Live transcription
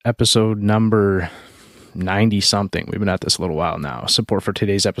episode number 90 something. We've been at this a little while now. Support for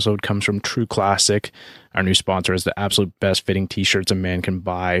today's episode comes from True Classic. Our new sponsor is the absolute best fitting t-shirts a man can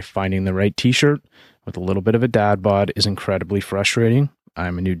buy. Finding the right t-shirt with a little bit of a dad bod is incredibly frustrating.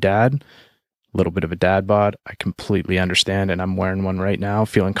 I'm a new dad, a little bit of a dad bod. I completely understand, and I'm wearing one right now,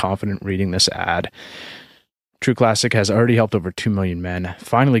 feeling confident reading this ad. True Classic has already helped over 2 million men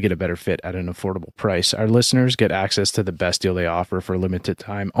finally get a better fit at an affordable price. Our listeners get access to the best deal they offer for a limited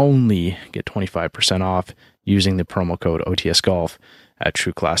time only. Get 25% off using the promo code OTS Golf at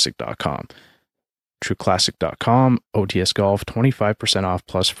trueclassic.com. Trueclassic.com, OTS Golf, 25% off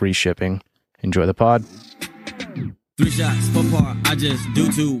plus free shipping. Enjoy the pod. 3 shots, 4 par, I just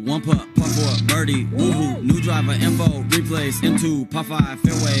do 2, 1 putt, par 4, birdie, woohoo, new driver, info, replace, M2, par 5,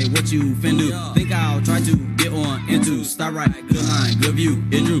 fairway, what you fin do? Think I'll try to get on into, start right, good line, good view,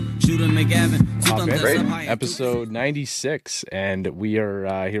 it drew, shooter McGavin, Great. Episode 96, and we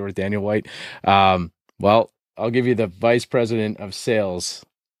are here with Daniel White. Well, I'll give you the Vice President of Sales,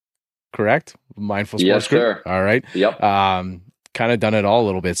 correct? Mindful Sports Yes, Group. sir. All right. Yep. Kind of done it all a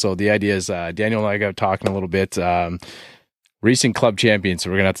little bit. So the idea is Daniel and I got talking a little bit. Recent club champion, so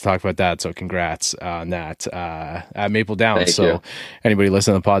we're gonna have to talk about that. So congrats on that at Maple Downs. Thank so you. anybody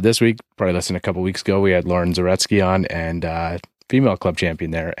listening to the pod this week, probably listened a couple weeks ago. We had Lauren Zaretsky on, and female club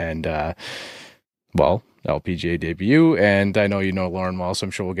champion there, and LPGA debut. And I know you know Lauren well, so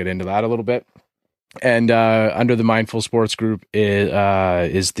I'm sure we'll get into that a little bit. And under the Mindful Sports Group is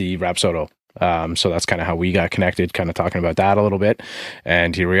the Rapsodo. So that's kind of how we got connected, kind of talking about that a little bit.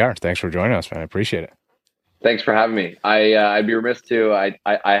 And here we are. Thanks for joining us, man. I appreciate it. Thanks for having me. I'd be remiss to. I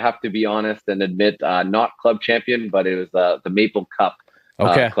have to be honest and admit, not club champion, but it was the Maple Cup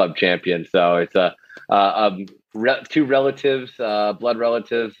club champion. So it's two relatives, blood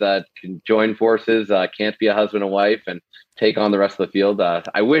relatives that can join forces. Can't be a husband and wife and take on the rest of the field.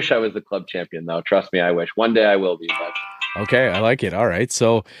 I wish I was the club champion, though. Trust me, I wish. One day I will be. But... Okay, I like it. All right,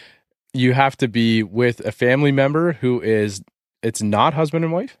 so you have to be with a family member it's not husband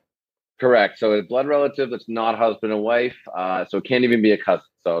and wife? Correct. So a blood relative that's not husband and wife. So it can't even be a cousin.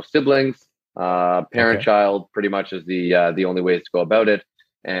 So siblings, parent-child pretty much is the only ways to go about it.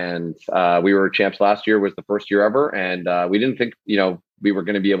 And we were champs last year, was the first year ever. And we didn't think, we were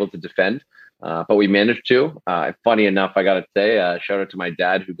going to be able to defend, but we managed to. Funny enough, I got to say, shout out to my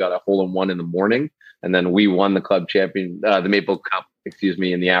dad who got a hole-in-one in the morning. And then we won the club champion, the Maple Cup,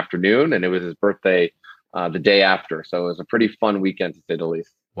 in the afternoon. And it was his birthday the day after. So it was a pretty fun weekend, to say the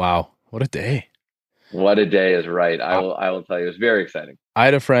least. Wow. What a day. What a day is right. I will tell you, it was very exciting. I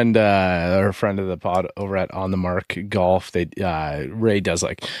had a friend, or a friend of the pod over at On the Mark Golf. Ray does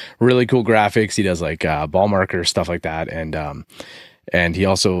like really cool graphics. He does like ball markers, stuff like that. And he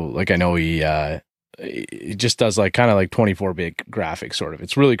also, like, I know he just does like kind of like 24-bit graphics sort of.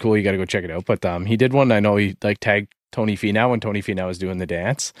 It's really cool. You got to go check it out. But he did one. I know he like tagged Tony Finau when Tony Finau was doing the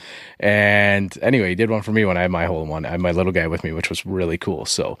dance. And anyway, he did one for me when I had my hole in one. I had my little guy with me, which was really cool.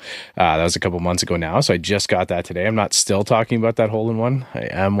 So that was a couple months ago now. So I just got that today. I'm not still talking about that hole in one. I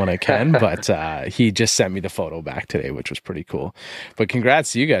am when I can, but he just sent me the photo back today, which was pretty cool. But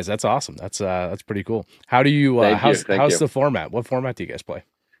congrats to you guys. That's awesome. That's pretty cool. How do you, how's the format? What format do you guys play?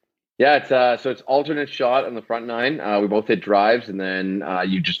 Yeah, it's alternate shot on the front nine. We both hit drives, and then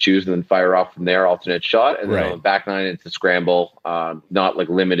you just choose and then fire off from there. Alternate shot, and then on the back nine, it's a scramble. Not like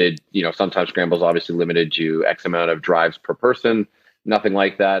limited. Sometimes scrambles obviously limited to X amount of drives per person. Nothing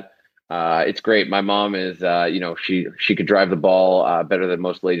like that. It's great. My mom is, she could drive the ball better than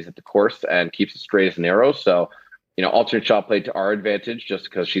most ladies at the course and keeps it straight as an arrow. So, alternate shot played to our advantage just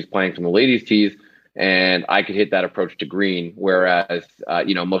because she's playing from the ladies' tees. And I could hit that approach to green, whereas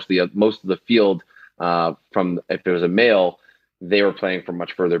most of the field from if it was a male, they were playing from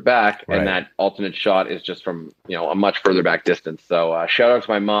much further back, and that alternate shot is just from a much further back distance. So shout out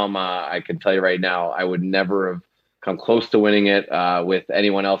to my mom. I can tell you right now, I would never have come close to winning it with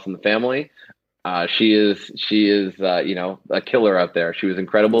anyone else in the family. She is a killer out there. She was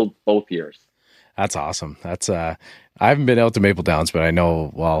incredible both years. That's awesome. That's I haven't been out to Maple Downs, but I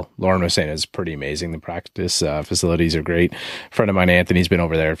know, Lauren was saying it's pretty amazing. The practice facilities are great. A friend of mine, Anthony's been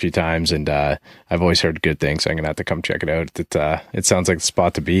over there a few times, and I've always heard good things. So I'm going to have to come check it out. It sounds like the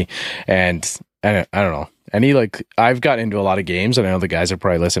spot to be. And I don't know. I've gotten into a lot of games, and I know the guys are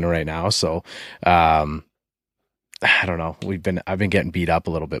probably listening right now. So, I don't know. I've been getting beat up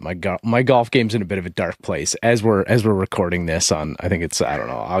a little bit. My golf game's in a bit of a dark place as we're recording this on, I think it's, I don't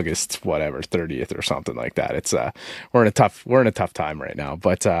know, August 30th or something like that. It's we're in a tough time right now.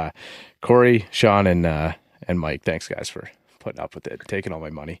 But Corey, Sean, and Mike, thanks guys for putting up with it, taking all my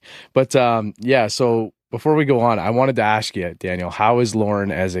money. But so before we go on, I wanted to ask you, Daniel, how is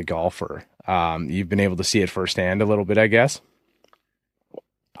Lauren as a golfer? You've been able to see it firsthand a little bit, I guess.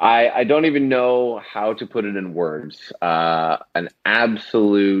 I don't even know how to put it in words. An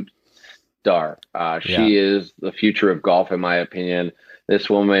absolute star. Yeah, She is the future of golf, in my opinion. This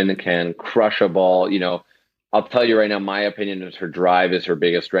woman can crush a ball. I'll tell you right now, my opinion is her drive is her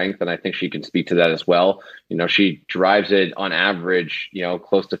biggest strength, and I think she can speak to that as well. She drives it on average,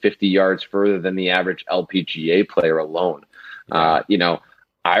 close to 50 yards further than the average LPGA player alone. yeah,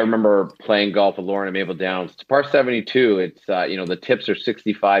 I remember playing golf with Lauren at Maple Downs. It's par 72. It's the tips are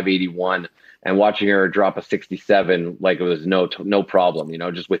 65, 81, and watching her drop a 67 like it was no problem.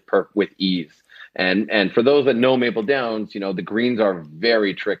 Just with ease. And for those that know Maple Downs, the greens are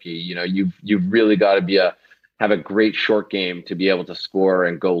very tricky. You've really got to have a great short game to be able to score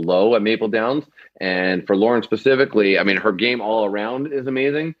and go low at Maple Downs. And for Lauren specifically, I mean, her game all around is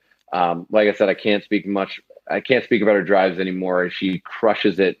amazing. Like I said, I can't speak about her drives anymore. She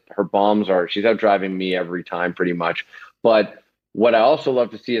crushes it. She's out driving me every time pretty much. But what I also love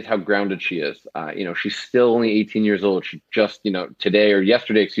to see is how grounded she is. She's still only 18 years old. She just, today or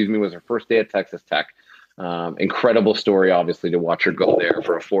yesterday, excuse me, was her first day at Texas Tech. Incredible story, obviously, to watch her go there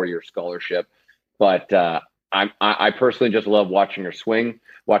for a 4-year scholarship. But I personally just love watching her swing,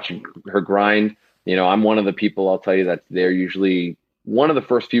 watching her grind. I'm one of the people, I'll tell you, that they're usually one of the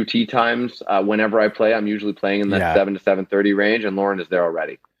first few tee times. Whenever I play, I'm usually playing in that 7 to 7:30 range, and Lauren is there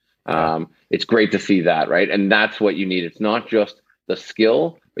already. It's great to see that, right? And that's what you need. It's not just the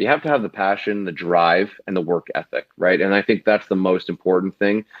skill, but you have to have the passion, the drive, and the work ethic, right? And I think that's the most important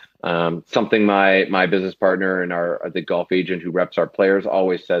thing. Something my business partner and the golf agent who reps our players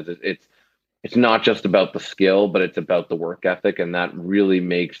always says it's not just about the skill, but it's about the work ethic, and that really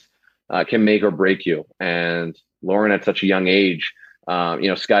can make or break you. And Lauren, at such a young age,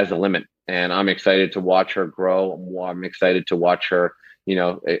 sky's the limit, and I'm excited to watch her grow. I'm excited to watch her,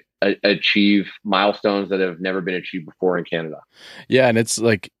 achieve milestones that have never been achieved before in Canada. yeah, and it's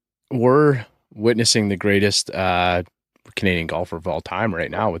like we're witnessing the greatest Canadian golfer of all time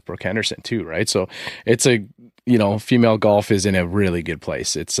right now with Brooke Henderson too, right? So it's female golf is in a really good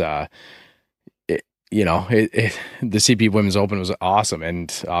place. It's the CP Women's Open was awesome.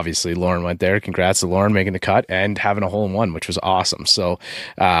 And obviously Lauren went there. Congrats to Lauren making the cut and having a hole in one, which was awesome. So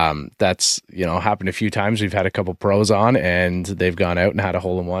that's, happened a few times. We've had a couple pros on and they've gone out and had a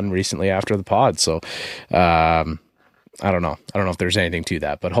hole in one recently after the pod. So I don't know. I don't know if there's anything to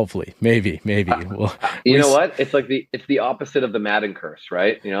that, but hopefully, maybe. You know what? It's like it's the opposite of the Madden curse,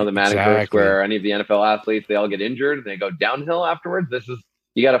 right? The Madden curse where any of the NFL athletes, they all get injured and they go downhill afterwards.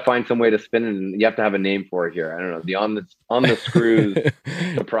 You got to find some way to spin it, and you have to have a name for it here. I don't know, the on the screws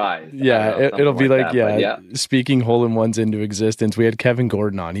surprise. Yeah, it'll be like speaking hole in ones into existence. We had Kevin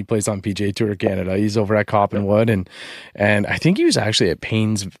Gordon on. He plays on PGA Tour Canada. He's over at Coppenwood, and I think he was actually at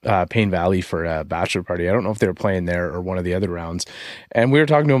Payne Valley for a bachelor party. I don't know if they were playing there or one of the other rounds. And we were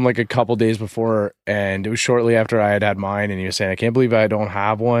talking to him like a couple days before, and it was shortly after I had my, and he was saying, "I can't believe I don't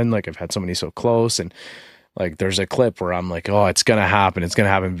have one. Like I've had so many so close." And like there's a clip where I'm like, oh, it's gonna happen. It's gonna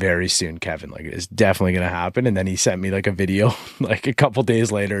happen very soon, Kevin. Like it's definitely gonna happen. And then he sent me like a video like a couple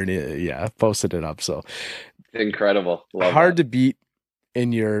days later, and he posted it up. So incredible. Love hard that. to beat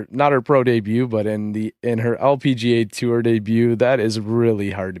in not her pro debut, but in her LPGA Tour debut. That is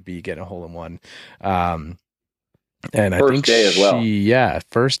really hard to beat, getting a hole in one. And first I think day as well.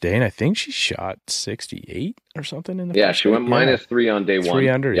 First day, and I think she shot 68 or something in the first first she day. went -3 on day 1. 3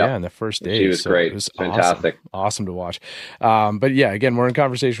 under, in the first day. She was great. It was fantastic. Awesome to watch. But yeah, again, we're in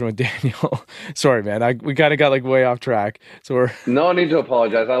conversation with Daniel. Sorry, man. We kind of got like way off track. So we're no need to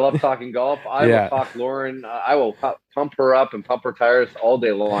apologize. I love talking golf. I will talk Lauren. I will pump her up and pump her tires all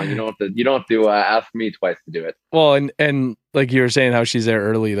day long. You don't have to ask me twice to do it. Well, and like you were saying, how she's there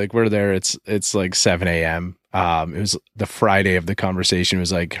early. Like we're there. It's like 7 a.m. It was the Friday of the conversation. It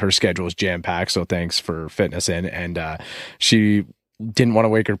was like her schedule was jam packed. So thanks for fitting us in. And she didn't want to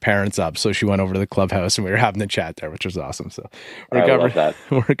wake her parents up, so she went over to the clubhouse and we were having the chat there, which was awesome. So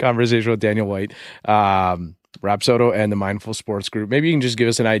we're in conversation with Daniel White, Rapsodo, and the Mindful Sports Group. Maybe you can just give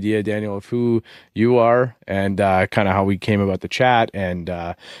us an idea, Daniel, of who you are and kind of how we came about the chat and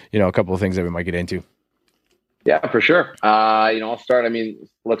a couple of things that we might get into. Yeah, for sure. I'll start. I mean,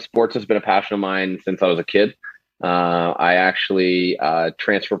 look, sports has been a passion of mine since I was a kid. I actually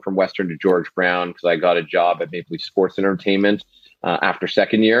transferred from Western to George Brown because I got a job at Maple Leaf Sports Entertainment after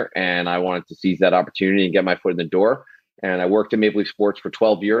second year, and I wanted to seize that opportunity and get my foot in the door. And I worked at Maple Leaf Sports for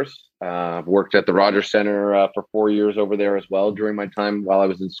 12 years. I've worked at the Rogers Center for 4 years over there as well during my time while I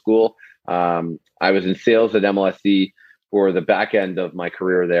was in school. I was in sales at MLSE for the back end of my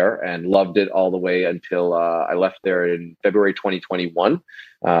career there, and loved it all the way until I left there in February 2021.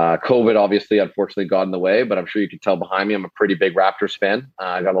 COVID obviously, unfortunately, got in the way, but I'm sure you can tell behind me, I'm a pretty big Raptors fan.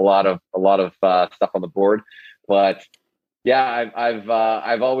 I got a lot of stuff on the board, but yeah,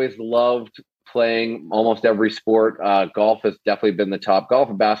 I've always loved playing almost every sport. Golf has definitely been the top. Golf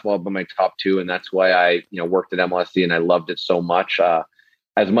and basketball have been my top two, and that's why I worked at MLSE and I loved it so much.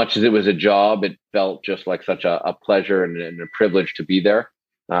 As much as it was a job, it felt just like such a pleasure and a privilege to be there.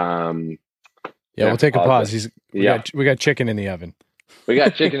 We'll take a pause. We got chicken in the oven. We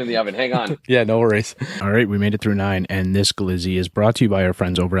got chicken in the oven. Hang on. Yeah, no worries. All right, we made it through 9, and this glizzy is brought to you by our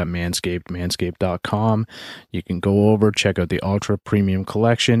friends over at Manscaped, manscaped.com. You can go over, check out the Ultra Premium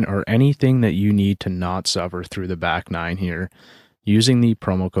Collection, or anything that you need to not suffer through the back 9 here. Using the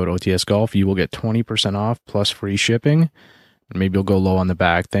promo code OTS Golf, you will get 20% off plus free shipping. Maybe you'll go low on the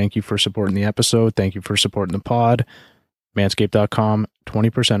back. Thank you for supporting the episode. Thank you for supporting the pod. Manscaped.com,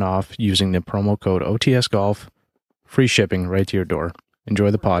 20% off using the promo code OTS Golf. Free shipping right to your door.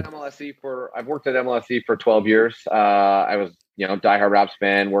 Enjoy the pod. I've worked at MLSE for 12 years. I was, diehard Raps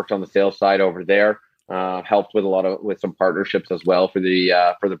fan, worked on the sales side over there, helped with some partnerships as well for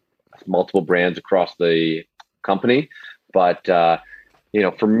the multiple brands across the company. But,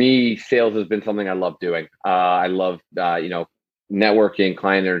 for me, sales has been something I love doing. I love, networking,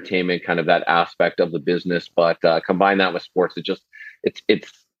 client entertainment, kind of that aspect of the business, but combine that with sports.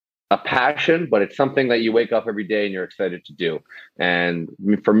 It's a passion, but it's something that you wake up every day and you're excited to do. And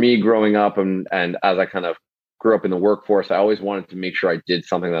for me, growing up and as I kind of grew up in the workforce, I always wanted to make sure I did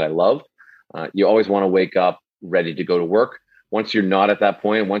something that I loved. You always want to wake up ready to go to work. Once you're not at that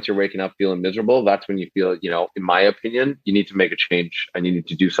point, once you're waking up feeling miserable, that's when you feel, in my opinion, you need to make a change and you need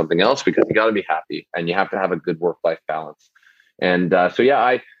to do something else, because you got to be happy and you have to have a good work-life balance. And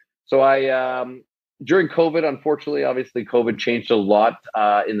during COVID, unfortunately, obviously COVID changed a lot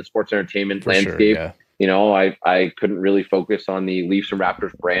in the sports entertainment landscape. Sure, yeah. I couldn't really focus on the Leafs and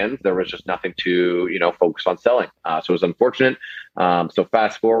Raptors brands. There was just nothing to, focus on selling. So it was unfortunate. So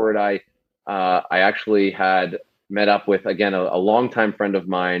fast forward, I actually had met up with, again, a longtime friend of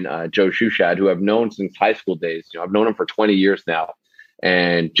mine, Joe Shushad, who I've known since high school days. I've known him for 20 years now.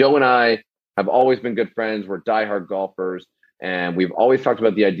 And Joe and I have always been good friends. We're diehard golfers. And we've always talked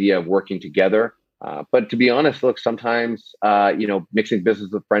about the idea of working together. But to be honest, look, sometimes, mixing business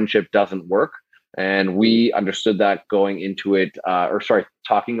with friendship doesn't work. And we understood that going into it,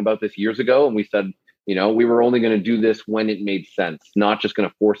 talking about this years ago. And we said, we were only going to do this when it made sense, not just going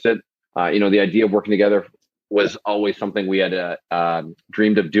to force it. The idea of working together was always something we had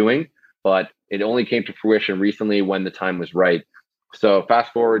dreamed of doing, but it only came to fruition recently when the time was right. So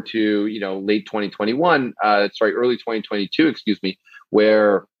fast forward to, late 2021, early 2022,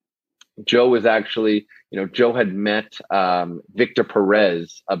 where Joe was actually, Joe had met Victor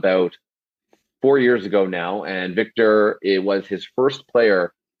Perez about 4 years ago now. And Victor, it was his first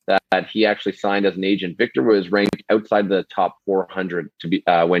player that he actually signed as an agent. Victor was ranked outside the top 400 to be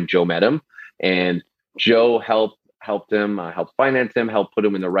when Joe met him. And Joe helped him, helped finance him, helped put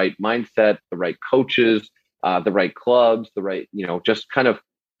him in the right mindset, the right coaches, the right clubs, the right, just kind of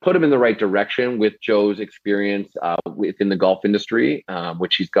put him in the right direction with Joe's experience within the golf industry,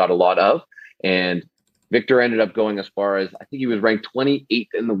 which he's got a lot of. And Victor ended up going as far as, I think he was ranked 28th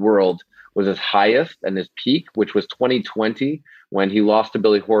in the world, was his highest, and his peak, which was 2020, when he lost to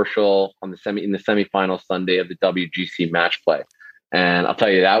Billy Horschel in the semifinal Sunday of the WGC match play. And I'll tell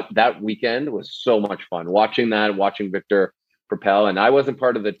you, that weekend was so much fun watching Victor propel. And I wasn't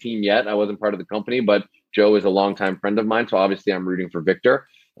part of the team yet. I wasn't part of the company, but Joe is a longtime friend of mine. So obviously I'm rooting for Victor.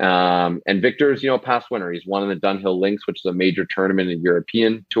 And Victor's, past winner. He's won in the Dunhill Links, which is a major tournament in the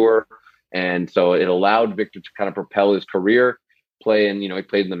European Tour. And so it allowed Victor to kind of propel his career, he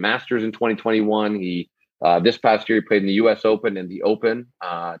played in the Masters in 2021. He, this past year, he played in the US Open and the Open,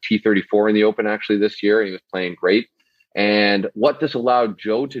 T34 in the Open actually this year. He was playing great. And what this allowed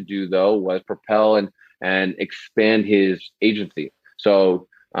Joe to do, though, was propel and expand his agency. So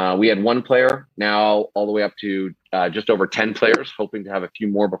we had one player, now all the way up to just over 10 players, hoping to have a few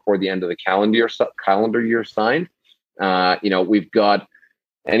more before the end of the calendar year signed. We've got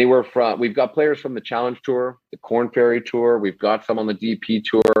players from the Challenge Tour, the Korn Ferry Tour. We've got some on the DP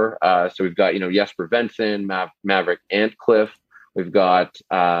Tour. So we've got, Jesper Venson, Maverick Antcliffe. We've got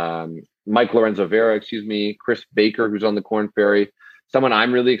Mike Lorenzo Vera, Chris Baker, who's on the Korn Ferry. Someone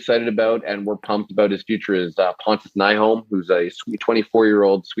I'm really excited about and we're pumped about his future is Pontus Nyholm, who's a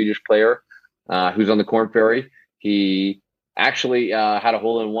 24-year-old Swedish player who's on the Korn Ferry. He actually had a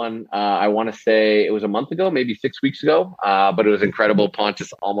hole-in-one, I want to say it was a month ago, maybe 6 weeks ago, but it was incredible.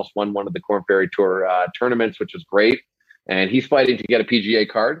 Pontus almost won one of the Korn Ferry Tour tournaments, which was great. and he's fighting to get a PGA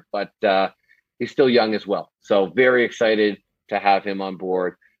card, but he's still young as well. So very excited to have him on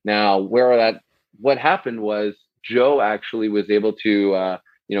board. Now, what happened was Joe actually was able to,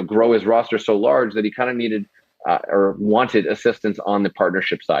 grow his roster so large that he kind of needed or wanted assistance on the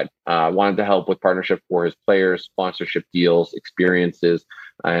partnership side. Wanted to help with partnership for his players, sponsorship deals, experiences,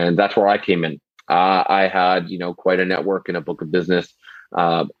 and that's where I came in. I had, quite a network and a book of business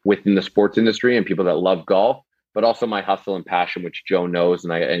within the sports industry and people that love golf, but also my hustle and passion, which Joe knows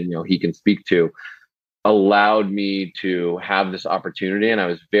and he can speak to, allowed me to have this opportunity, and I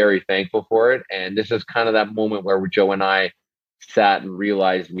was very thankful for it. And this is kind of that moment where Joe and I sat and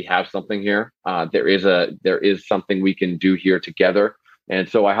realized we have something here. There is something we can do here together. And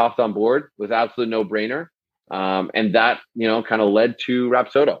so I hopped on board. It was absolute no brainer. And that, kind of led to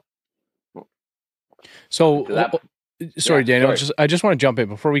Rapsodo. So sorry, Daniel. Sorry. I just want to jump in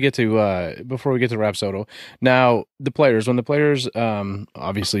before we get to Rapsodo. Now, the players, when the players,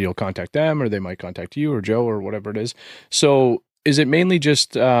 obviously you'll contact them, or they might contact you or Joe or whatever it is. So, is it mainly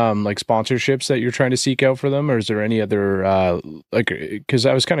just like sponsorships that you're trying to seek out for them, or is there any other because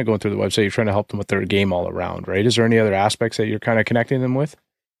I was kind of going through the website, you're trying to help them with their game all around, right? Is there any other aspects that you're kind of connecting them with?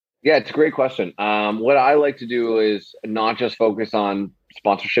 Yeah, it's a great question. What I like to do is not just focus on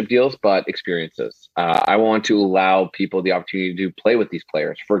sponsorship deals, but experiences. I want to allow people the opportunity to play with these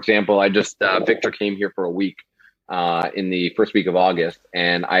players. For example, I just Victor came here for a week in the first week of August,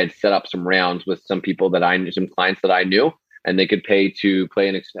 and I had set up some rounds with some people that I knew, some clients that I knew, and they could pay to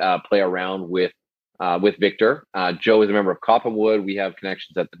play around with Victor. Joe is a member of Coppenwood. We have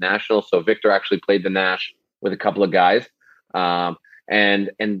connections at the National, so Victor actually played the Nash with a couple of guys.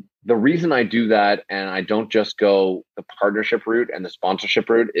 And the reason I do that, and I don't just go the partnership route and the sponsorship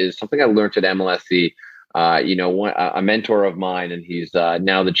route, is something I learned at MLSE. A mentor of mine, and he's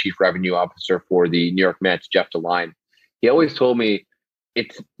now the chief revenue officer for the New York Mets, Jeff DeLine. He always told me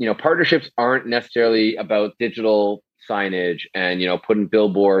partnerships aren't necessarily about digital signage and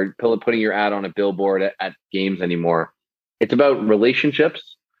putting your ad on a billboard at games anymore. It's about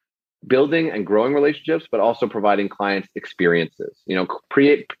relationships, building and growing relationships, but also providing clients experiences.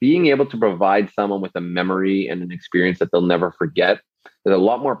 Being able to provide someone with a memory and an experience that they'll never forget is a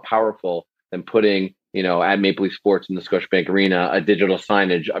lot more powerful than putting at Maple Leaf Sports in the Scotiabank Arena a digital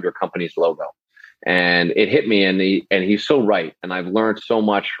signage of your company's logo. And it hit me, and he's so right. And I've learned so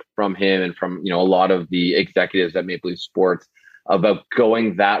much from him and from a lot of the executives at Maple Leaf Sports about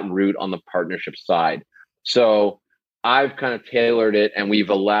going that route on the partnership side. So I've kind of tailored it, and we've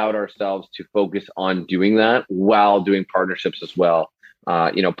allowed ourselves to focus on doing that while doing partnerships as well.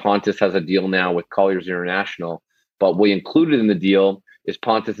 Pontus has a deal now with Colliers International, but we included in the deal is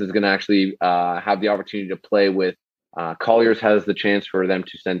Pontus is going to actually have the opportunity to play with Colliers. Has the chance for them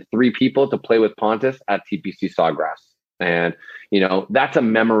to send 3 people to play with Pontus at TPC Sawgrass. And, that's a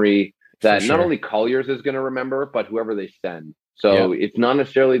memory that not only Colliers is going to remember, but whoever they send. So It's not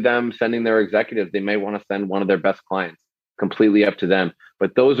necessarily them sending their executives. They may want to send one of their best clients, completely up to them.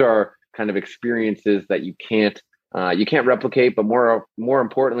 But those are kind of experiences that you can't replicate, but more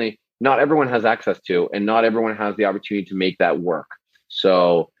importantly, not everyone has access to, and not everyone has the opportunity to make that work.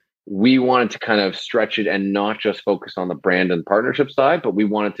 So we wanted to kind of stretch it and not just focus on the brand and partnership side, but we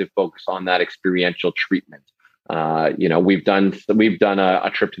wanted to focus on that experiential treatment. We've done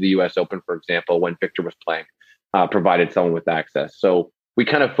a trip to the US Open, for example, when Victor was playing, provided someone with access. So we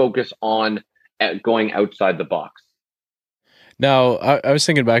kind of focus on going outside the box. Now, I was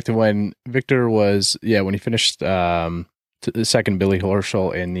thinking back to when Victor was, when he finished the second Billy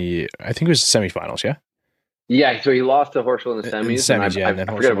Horschel in I think it was the semifinals, yeah? Yeah, so he lost to Horschel in the semis. And then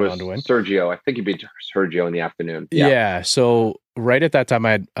Horschel went on to win. Sergio. I think he beat Sergio in the afternoon. Yeah, so right at that time,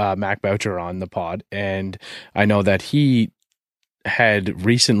 I had Mac Boucher on the pod, and I know that he had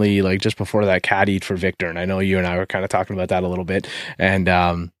recently, like just before that, caddied for Victor, and I know you and I were kind of talking about that a little bit,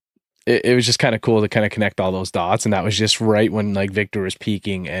 and it was just kind of cool to kind of connect all those dots, and that was just right when like Victor was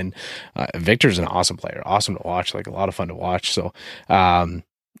peaking, and Victor's an awesome player, awesome to watch, like a lot of fun to watch. So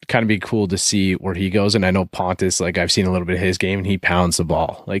kind of be cool to see where he goes. And I know Pontus, like I've seen a little bit of his game, and he pounds the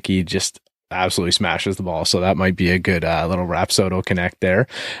ball, like he just absolutely smashes the ball. So that might be a good little Rapsodo connect there.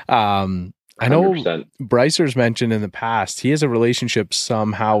 I know 100%. Brycer's mentioned in the past, he has a relationship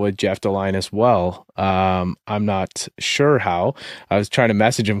somehow with Jeff DeLine as well. I'm not sure how. I was trying to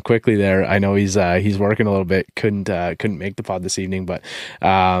message him quickly there. I know he's working a little bit. Couldn't make the pod this evening, but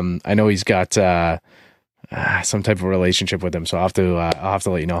I know he's got some type of relationship with him. So I'll have to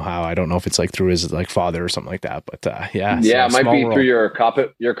let you know how. I don't know if it's like through his like father or something like that, but yeah. Yeah, it might be through your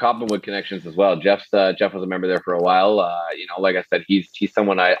Coppenwood connections as well. Jeff was a member there for a while. Like I said, he's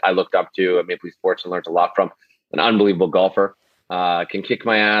someone I looked up to at Maple Leaf Sports and learned a lot from. an unbelievable golfer. Can kick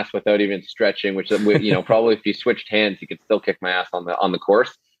my ass without even stretching, which, probably if you switched hands, he could still kick my ass on the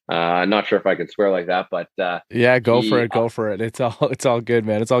course. Not sure if I could swear like that, but yeah, go for it. It's all good,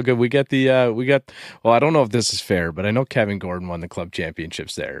 man. It's all good. We got well, I don't know if this is fair, but I know Kevin Gordon won the club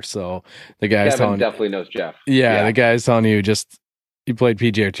championships there. So the guy's Kevin definitely knows Jeff. Yeah, the guy's telling you he played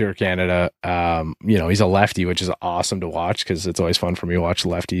PGA Tour Canada. He's a lefty, which is awesome to watch because it's always fun for me to watch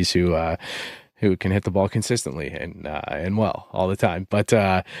lefties who can hit the ball consistently and well all the time. But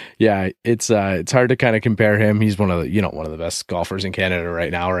it's hard to kind of compare him. He's one of the best golfers in Canada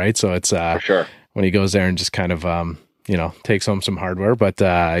right now, right? So it's for sure when he goes there and just kind of takes home some hardware. But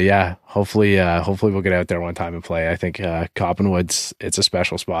hopefully we'll get out there one time and play. I think Coppenwoods, it's a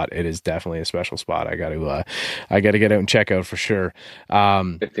special spot. It is definitely a special spot. I got to get out and check out for sure.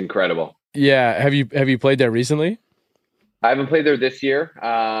 It's incredible. Yeah, have you played there recently? I haven't played there this year.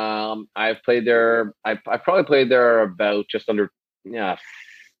 I've played there. I've probably played there about just under,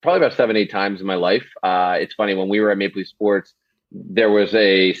 probably about 7-8 times in my life. It's funny, when we were at Maple Leaf Sports, there was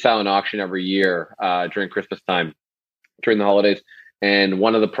a silent auction every year during Christmas time, during the holidays, and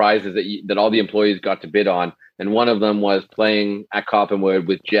one of the prizes that all the employees got to bid on, and one of them was playing at Coppenwood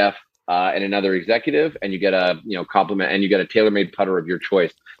with Jeff and another executive, and you get a compliment, and you get a tailor-made putter of your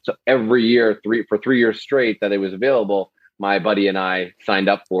choice. So every year, for 3 years straight that it was available, my buddy and I signed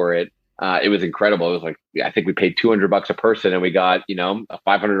up for it. It was incredible. It was like, I think we paid $200 a person, and we got, a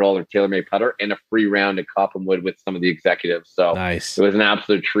 $500 tailor-made putter and a free round at Coppenwood with some of the executives. So nice. It was an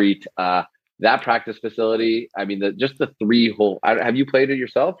absolute treat. That practice facility, I mean, just the 3-hole. Have you played it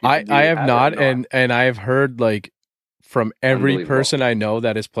yourself? I have not, and I've heard from every person I know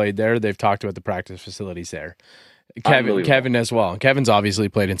that has played there, they've talked about the practice facilities there. Kevin as well. Kevin's obviously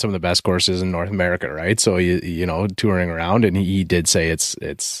played in some of the best courses in North America, right? So touring around, and he did say it's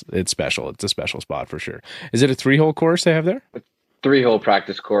special. It's a special spot for sure. Is it a 3-hole course they have there? 3-hole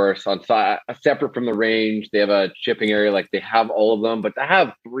practice course on separate from the range. They have a chipping area, they have all of them, but to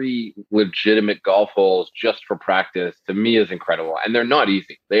have 3 legitimate golf holes just for practice, to me, is incredible. And they're not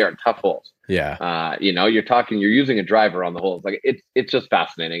easy. They are tough holes. Yeah. You're using a driver on the holes. It's just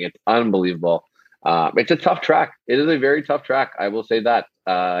fascinating. It's unbelievable. It's a tough track. It is a very tough track. I will say that.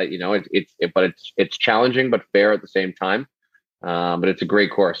 It's challenging but fair at the same time. But it's a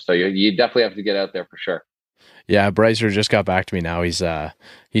great course. So you definitely have to get out there for sure. Yeah, Brycer just got back to me now. He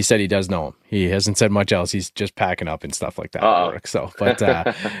said he does know him. He hasn't said much else. He's just packing up and stuff like that at work. So, but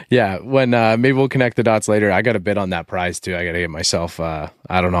when maybe we'll connect the dots later. I got a bid on that prize too. I got to get myself. I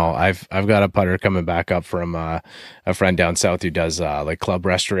don't know. I've got a putter coming back up from a friend down south who does club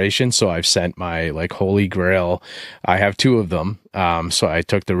restoration. So I've sent my Holy Grail. I have 2 of them. So I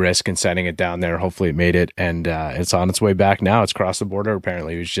took the risk in sending it down there. Hopefully it made it, and it's on its way back now. It's crossed the border.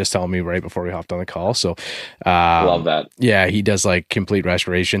 Apparently, he was just telling me right before we hopped on the call. So love that. Yeah, he does complete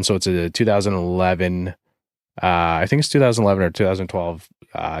restoration. So it's a 2011. I think it's 2011 or 2012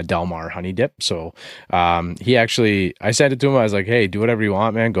 Del Mar honey dip. So I sent it to him. I was like, hey, do whatever you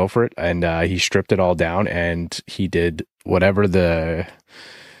want, man, go for it. And he stripped it all down, and he did whatever the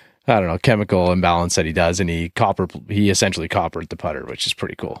chemical imbalance that he does, and he essentially coppered the putter, which is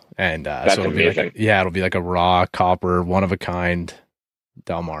pretty cool. And that's so it'll be like a raw copper, one of a kind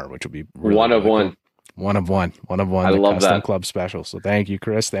Del Mar, which will be really, one of really one. Cool. One of one. I love custom that club special. So thank you,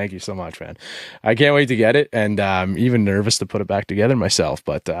 Chris. Thank you so much, man. I can't wait to get it, and I'm even nervous to put it back together myself.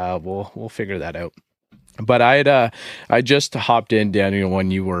 But we'll figure that out. But I just hopped in, Daniel, when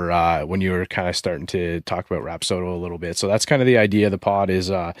you were kind of starting to talk about Rapsodo a little bit. So that's kind of the idea of the pod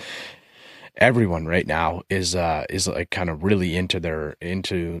is everyone right now is kind of really into their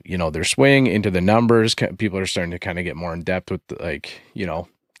swing, into the numbers. People are starting to kind of get more in depth with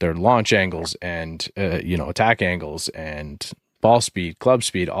their launch angles and attack angles and ball speed, club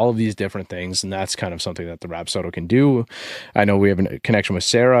speed, all of these different things. And that's kind of something that the Rapsodo can do. I know we have a connection with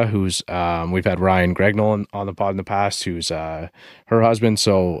Sarah, who's we've had Ryan Gregnell on the pod in the past, who's her husband.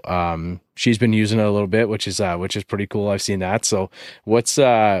 So she's been using it a little bit, which is pretty cool. I've seen that. So what's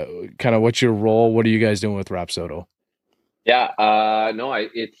your role? What are you guys doing with Rapsodo? Yeah,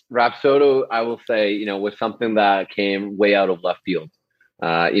 it's Rapsodo, I will say, was something that came way out of left field.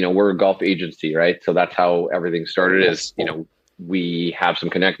 We're a golf agency, right? So that's how everything started is, we have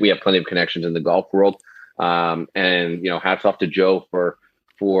plenty of connections in the golf world. And hats off to Joe for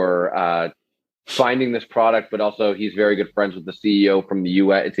finding this product, but also he's very good friends with the CEO from the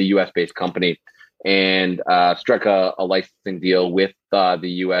US. It's a US based company, and struck a licensing deal with the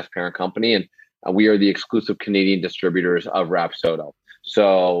US parent company. And we are the exclusive Canadian distributors of Rapsodo.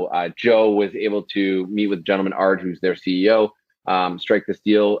 So Joe was able to meet with gentleman Art, who's their CEO, strike this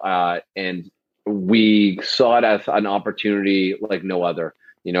deal. And we saw it as an opportunity like no other.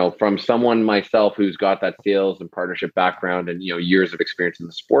 From someone myself who's got that sales and partnership background and years of experience in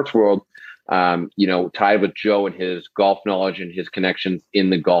the sports world, tied with Joe and his golf knowledge and his connections in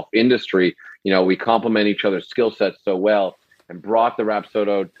the golf industry, we complement each other's skill sets so well, and brought the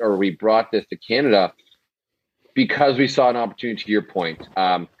Rapsodo, or we brought this to Canada because we saw an opportunity. To your point,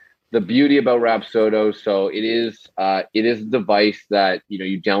 the beauty about Rapsodo, so it is a device that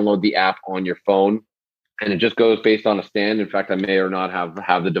you download the app on your phone, and it just goes based on a stand. In fact, I may or not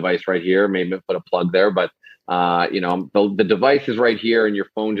have the device right here. Maybe put a plug there, but the device is right here, and your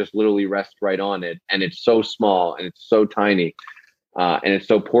phone just literally rests right on it, and it's so small and it's so tiny, and it's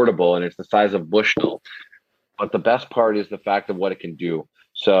so portable, and it's the size of Bushnell. But the best part is the fact of what it can do.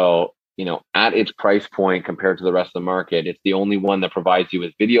 So, at its price point compared to the rest of the market, it's the only one that provides you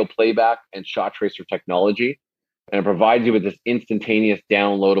with video playback and shot tracer technology. And it provides you with this instantaneous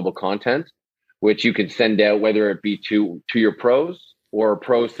downloadable content, which you can send out, whether it be to your pros, or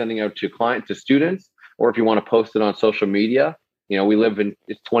pros sending out to students, or if you want to post it on social media. It's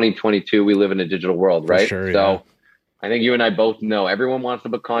 2022. We live in a digital world, right? Sure, yeah. So I think you and I both know everyone wants to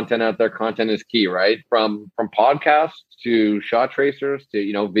put content out there. Content is key, right? From podcasts to shot tracers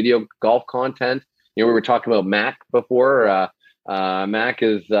to video golf content. We were talking about Mac before. Mac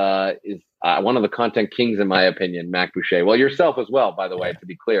is one of the content kings in my opinion. Mac Boucher. Well, yourself as well, by the way, to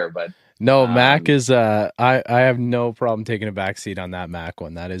be clear. But no, Mac is I have no problem taking a backseat on that Mac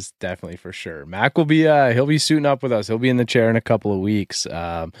one. That is definitely for sure. Mac will be he'll be suiting up with us. He'll be in the chair in a couple of weeks.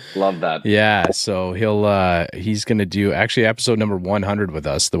 Love that. Yeah, so he's gonna do actually episode number 100 with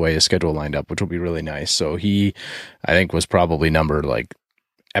us, the way his schedule lined up, which will be really nice. So I think was probably number like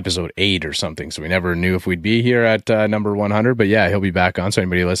episode 8 or something, so we never knew if we'd be here at number 100, but yeah, he'll be back on, so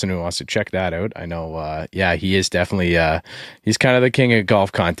anybody listening who wants to check that out. I know he is definitely he's kind of the king of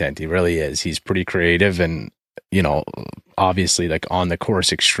golf content. He really is. He's pretty creative, and obviously like on the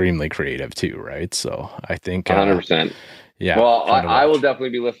course extremely creative too, right? So I think 100%. Yeah. Well, I will definitely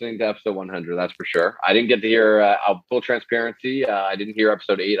be listening to episode 100. That's for sure. I didn't get to hear, full transparency. I didn't hear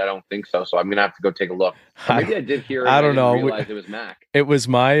episode 8. I don't think so. So I'm going to have to go take a look. Or maybe I did hear it. I don't know. Realize it was Mac. It was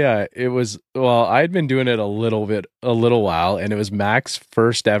well, I'd been doing it a little while, and it was Mac's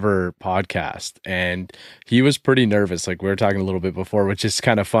first ever podcast. And he was pretty nervous. Like we were talking a little bit before, which is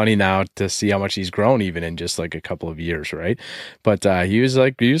kind of funny now to see how much he's grown even in just like a couple of years. Right. But he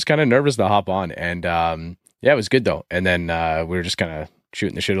was kind of nervous to hop on, and, yeah, it was good though. And then we were just kind of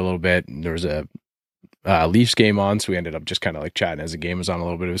shooting the shit a little bit. And there was a Leafs game on, so we ended up just kind of like chatting as the game was on a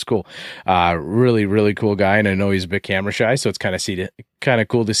little bit. It was cool. Really, really cool guy. And I know he's a bit camera shy, so it's kind of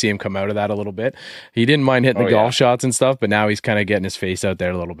cool to see him come out of that a little bit. He didn't mind hitting the golf shots and stuff, but now he's kind of getting his face out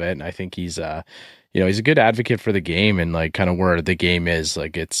there a little bit. And I think he's he's a good advocate for the game and like kind of where the game is.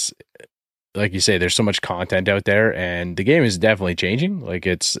 Like it's, like you say, there's so much content out there, and the game is definitely changing. Like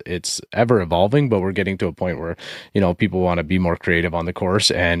it's ever evolving, but we're getting to a point where, people want to be more creative on the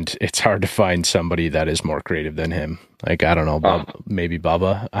course, and it's hard to find somebody that is more creative than him. Like, I don't know, maybe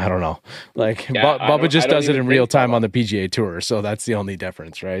Bubba. I don't know. Like Bubba just does it in real time on the PGA Tour. So that's the only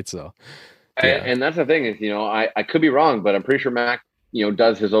difference, right? So, yeah. And that's the thing is, I could be wrong, but I'm pretty sure Mac,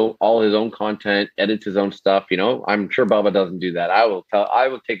 does all his own content, edits his own stuff. I'm sure Bubba doesn't do that. I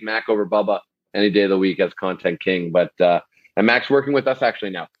will take Mac over Bubba any day of the week as content king. But and Mac's working with us actually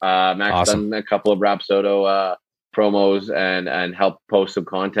now. Mac's awesome. Done a couple of Rapsodo promos and help post some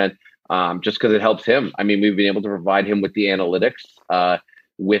content just because it helps him. I mean, we've been able to provide him with the analytics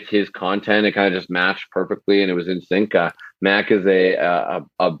with his content. It kind of just matched perfectly, and it was in sync. Mac is a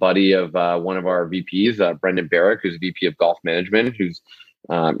buddy of one of our VPs, Brendan Barrick, who's VP of Golf Management, who's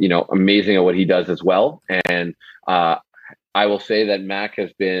amazing at what he does as well. And I will say that Mac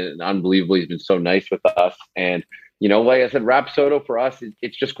has been unbelievable. He's been so nice with us, and like I said, Rapsodo for us,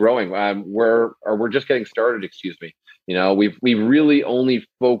 it's just growing. We're just getting started. Excuse me. We've really only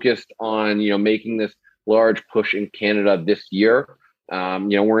focused on making this large push in Canada this year.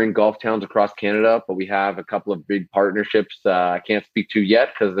 We're in golf towns across Canada, but we have a couple of big partnerships I can't speak to yet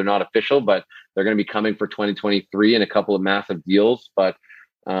because they're not official, but they're going to be coming for 2023 and a couple of massive deals. But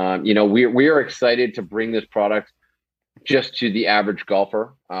we are excited to bring this product just to the average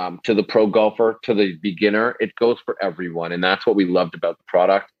golfer, to the pro golfer, to the beginner. It goes for everyone, and that's what we loved about the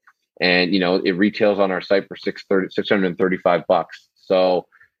product. And it retails on our site for $635. So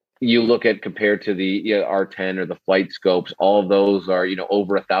you look at compared to the R10 or the Flight Scopes, all of those are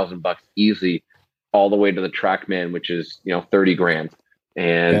over $1,000 easy, all the way to the TrackMan, which is $30,000.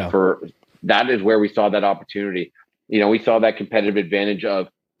 And for that is where we saw that opportunity. We saw that competitive advantage of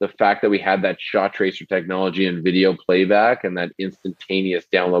the fact that we had that shot tracer technology and video playback and that instantaneous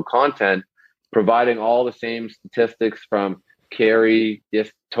download content. providing all the same statistics from carry,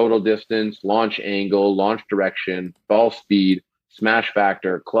 total distance, launch angle, launch direction, ball speed, smash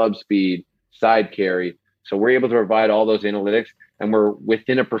factor, club speed, side carry. So we're able to provide all those analytics, and we're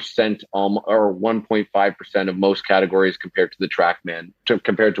within a percent or 1.5% of most categories compared to the TrackMan,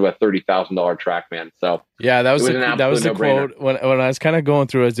 compared to a $30,000 TrackMan. So yeah, that was the quote when I was kind of going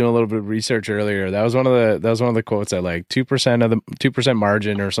through. I was doing a little bit of research earlier. That was one of the quotes I like. 2%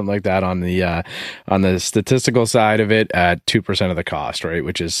 margin or something like that on the statistical side of it at 2% of the cost, right?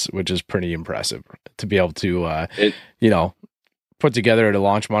 Which is pretty impressive to be able to put together a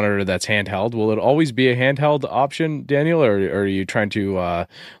launch monitor that's handheld. Will it always be a handheld option, Daniel, or are you trying to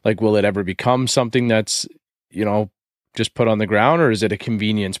will it ever become something that's just put on the ground, or is it a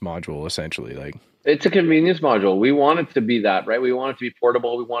convenience module essentially? Like, it's a convenience module. We want it to be that, right? We want it to be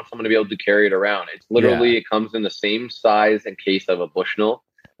portable. We want someone to be able to carry it around. It's literally It comes in the same size and case of a Bushnell,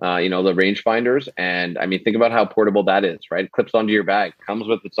 the rangefinders. And I mean, think about how portable that is, right? It clips onto your bag, comes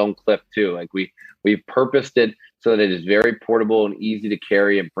with its own clip too. Like we've purposed it so that it is very portable and easy to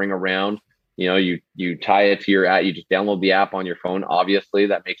carry and bring around. You tie it to your app, you just download the app on your phone. Obviously,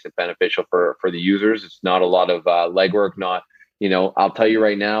 that makes it beneficial for the users. It's not a lot of legwork. I'll tell you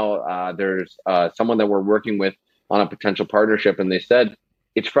right now, there's someone that we're working with on a potential partnership, and they said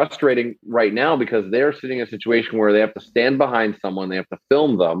it's frustrating right now because they're sitting in a situation where they have to stand behind someone, they have to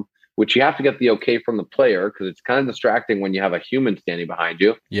film them, which you have to get the okay from the player because it's kind of distracting when you have a human standing behind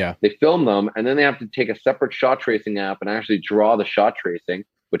you. Yeah. They film them, and then they have to take a separate shot tracing app and actually draw the shot tracing,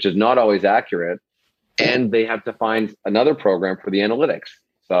 which is not always accurate. And they have to find another program for the analytics.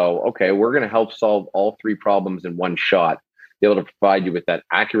 So, okay, we're going to help solve all three problems in one shot, be able to provide you with that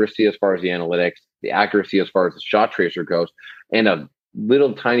accuracy as far as the analytics, the accuracy as far as the shot tracer goes, and a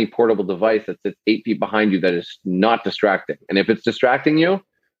little tiny portable device that sits 8 feet behind you that is not distracting. And if it's distracting you,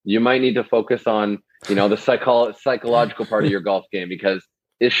 you might need to focus on, the psychological part of your golf game, because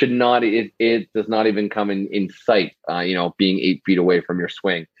it should not, it does not even come in sight, being 8 feet away from your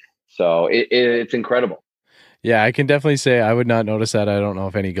swing. So it's incredible. Yeah, I can definitely say I would not notice that. I don't know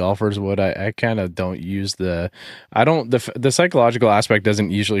if any golfers would. I kind of don't use the psychological aspect doesn't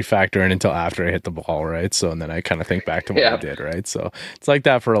usually factor in until after I hit the ball, right? So, and then I kind of think back to what I did, right? So it's like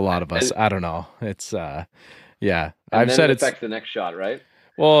that for a lot of us. I don't know. It's, yeah. I've said it affects the next shot, right?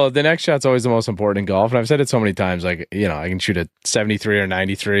 Well, the next shot's always the most important in golf. And I've said it so many times, like, I can shoot a 73 or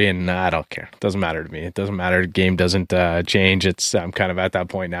 93 and I don't care. It doesn't matter to me. It doesn't matter. The game doesn't change. I'm kind of at that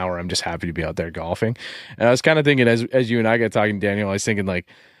point now where I'm just happy to be out there golfing. And I was kind of thinking as you and I got talking, Daniel, I was thinking like,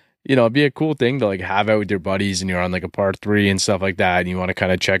 it'd be a cool thing to like have out with your buddies and you're on like a par 3 and stuff like that. And you want to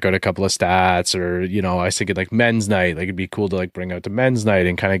kind of check out a couple of stats or, I was thinking like men's night, like it'd be cool to like bring out to men's night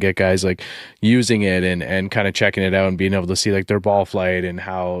and kind of get guys like using it and kind of checking it out and being able to see like their ball flight and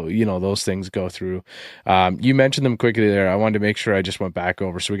how, those things go through. You mentioned them quickly there. I wanted to make sure I just went back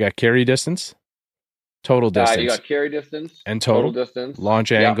over. So we got carry distance, total distance. You got carry distance and total distance,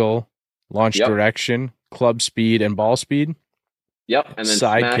 launch angle, launch direction, club speed and ball speed. Yep, and then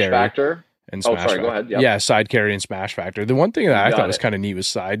side smash carry factor and smash factor. Go ahead. Yep. Yeah, side carry and smash factor. The one thing that I thought was kind of neat was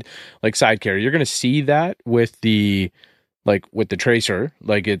side carry. You're going to see that with the tracer,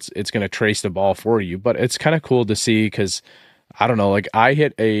 like it's going to trace the ball for you. But it's kind of cool to see because I don't know, like I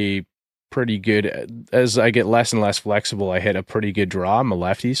hit a pretty good as I get less and less flexible. I hit a pretty good draw. I'm a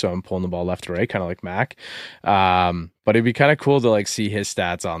lefty, so I'm pulling the ball left to right, kind of like Mac. But it'd be kind of cool to like see his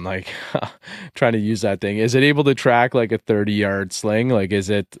stats on like trying to use that thing. Is it able to track like a 30-yard sling? Like, is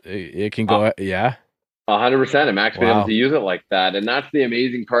it can go? Yeah. 100%. And Max being able to use it like that. And that's the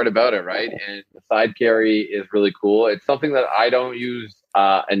amazing part about it, right? And the side carry is really cool. It's something that I don't use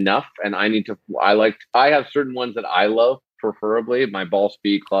enough. And I have certain ones that I love, preferably my ball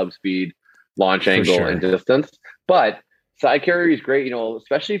speed, club speed, launch angle, and distance. But side carry is great,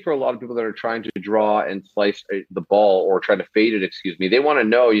 especially for a lot of people that are trying to draw and slice the ball or try to fade it, They want to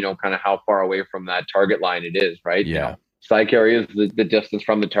know, kind of how far away from that target line it is, right? Yeah. Side carry is the distance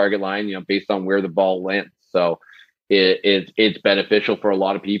from the target line, based on where the ball lands. So it's beneficial for a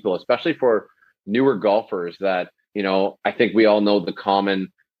lot of people, especially for newer golfers that, I think we all know the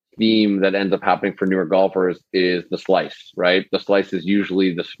common theme that ends up happening for newer golfers is the slice, right? The slice is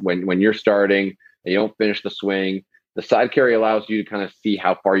usually this when you're starting and you don't finish the swing. The side carry allows you to kind of see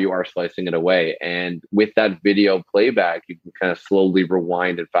how far you are slicing it away. And with that video playback, you can kind of slowly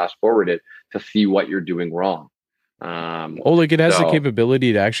rewind and fast forward it to see what you're doing wrong. It has the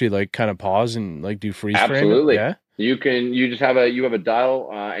capability to actually like kind of pause and like do freeze frame. Absolutely. Yeah. You just have a dial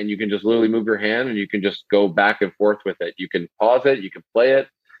and you can just literally move your hand and you can just go back and forth with it. You can pause it, you can play it,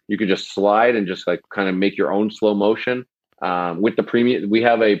 you can just slide and just like kind of make your own slow motion. With the premium, we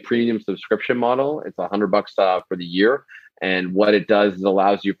have a premium subscription model. It's $100 for the year. And what it does is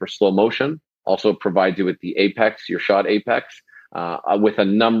allows you for slow motion, also provides you with the Apex, your shot Apex, with a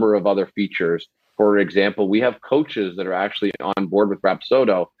number of other features. For example, we have coaches that are actually on board with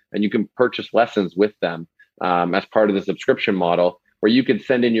Rapsodo, and you can purchase lessons with them as part of the subscription model, where you can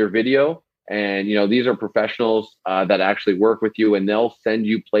send in your video. And, these are professionals that actually work with you, and they'll send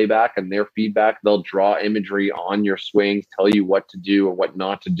you playback and their feedback. They'll draw imagery on your swings, tell you what to do or what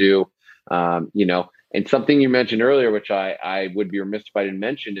not to do. And something you mentioned earlier, which I would be remiss if I didn't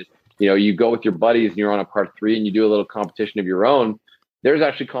mention, is, you go with your buddies and you're on a par 3 and you do a little competition of your own. There's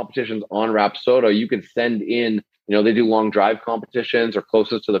actually competitions on Rapsodo. You can send in, they do long drive competitions or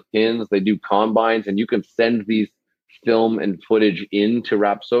closest to the pins. They do combines, and you can send these film and footage into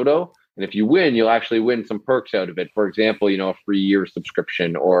Rapsodo. And if you win, you'll actually win some perks out of it. For example, a free year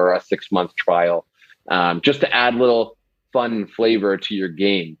subscription or a 6-month trial, just to add little fun and flavor to your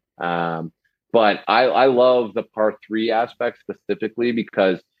game. But I love the par 3 aspect specifically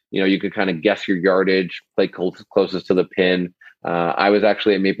because, you could kind of guess your yardage, play closest to the pin. I was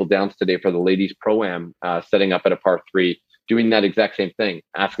actually at Maple Downs today for the ladies pro-am, setting up at a par 3, doing that exact same thing,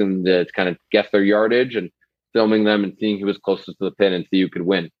 asking them to kind of guess their yardage and filming them and seeing who was closest to the pin and see who could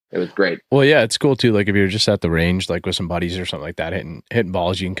win. It was great. Well, yeah, it's cool too. Like if you're just at the range, like with some buddies or something like that, hitting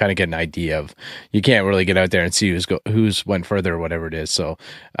balls, you can kind of get an idea of. You can't really get out there and see who's went further or whatever it is. So,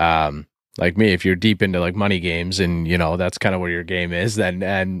 like me, if you're deep into like money games and that's kind of where your game is, then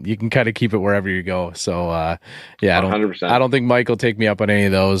and you can kind of keep it wherever you go. So yeah, 100%. I don't think Mike will take me up on any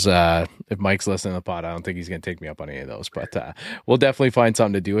of those. If Mike's listening to the pod, I don't think he's gonna take me up on any of those. But we'll definitely find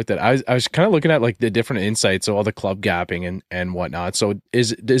something to do with it. I was kind of looking at like the different insights, so all the club gapping and whatnot. So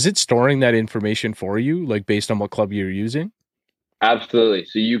is it storing that information for you, like based on what club you're using? Absolutely.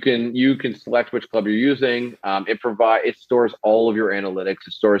 So you can select which club you're using. It stores all of your analytics.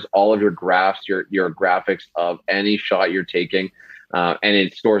 It stores all of your graphs, your graphics of any shot you're taking, and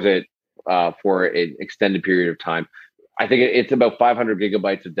it stores it for an extended period of time. I think it's about 500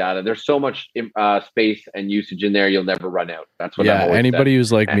 gigabytes of data. There's so much space and usage in there, you'll never run out. That's what I've always anybody said.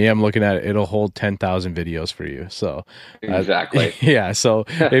 Who's like me, I'm looking at it, it'll hold 10,000 videos for you. So exactly. Yeah. So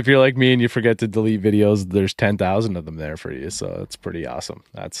if you're like me and you forget to delete videos, there's 10,000 of them there for you. So it's pretty awesome.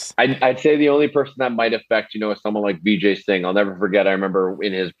 I'd say the only person that might affect, is someone like Vijay Singh. I'll never forget. I remember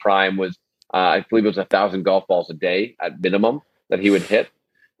in his prime was, I believe it was 1,000 golf balls a day at minimum that he would hit.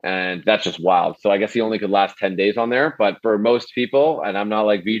 And that's just wild. So I guess he only could last 10 days on there. But for most people, and I'm not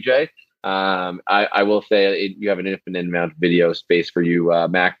like VJ, I will say you have an infinite amount of video space for you,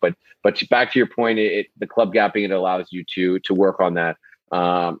 Mac. But back to your point, the club gapping, it allows you to work on that.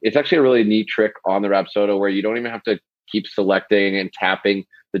 It's actually a really neat trick on the Rapsodo where you don't even have to keep selecting and tapping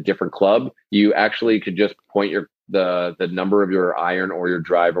the different club. You actually could just point the number of your iron or your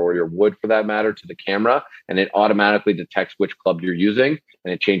driver or your wood for that matter to the camera, and it automatically detects which club you're using,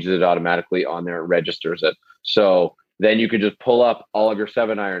 and it changes it automatically on there and registers it. So then you could just pull up all of your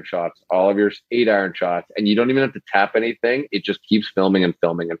 7-iron shots, all of your 8-iron shots, and you don't even have to tap anything. It just keeps filming and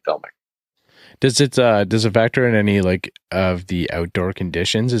filming and filming. Does it factor in any like of the outdoor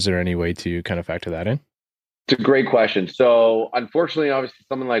conditions? Is there any way to kind of factor that in? It's a great question. So unfortunately, obviously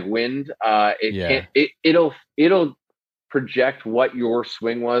something like wind, it'll project what your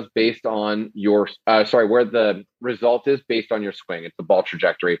swing was based on where the result is based on your swing. It's the ball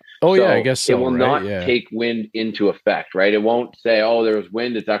trajectory. Oh, so yeah, I guess so. It will not take wind into effect, right? It won't say, oh, there was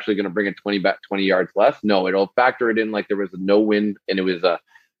wind, it's actually going to bring it 20 yards less. No, it'll factor it in like there was no wind and it was a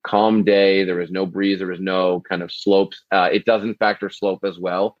calm day. There was no breeze. There was no kind of slopes. It doesn't factor slope as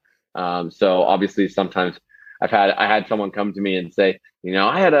well. So obviously sometimes I had someone come to me and say,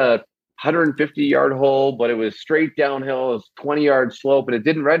 I had a 150-yard hole, but it was straight downhill. It was 20-yard slope, and it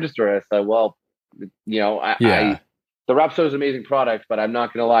didn't register. I said, well, the Rapsodo is an amazing product, but I'm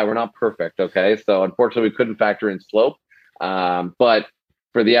not going to lie, we're not perfect. Okay, so unfortunately, we couldn't factor in slope. But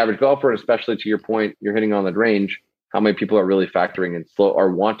for the average golfer, especially to your point, you're hitting on the range. How many people are really factoring in slope or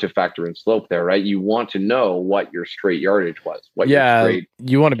want to factor in slope there, right? You want to know what your straight yardage was.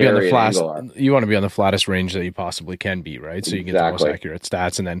 You want to be on the flattest. You want to be on the flattest range that you possibly can be, right? So you get the most accurate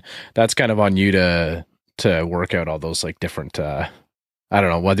stats, and then that's kind of on you to work out all those like different. I don't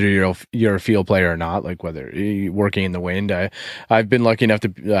know whether you're a field player or not, like whether you're working in the wind. I've been lucky enough to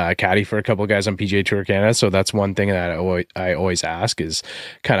caddy for a couple of guys on PGA Tour Canada, so that's one thing that I always ask is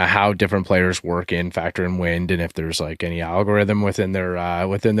kind of how different players work in factor in wind, and if there's like any algorithm within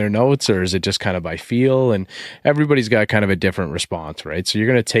their notes, or is it just kind of by feel? And everybody's got kind of a different response, right? So you're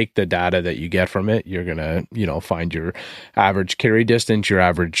going to take the data that you get from it. You're going to find your average carry distance, your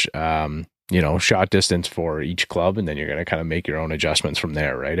average shot distance for each club, and then you're going to kind of make your own adjustments from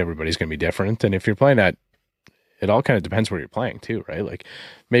there, right? Everybody's going to be different. And if you're playing at, it all kind of depends where you're playing too, right? Like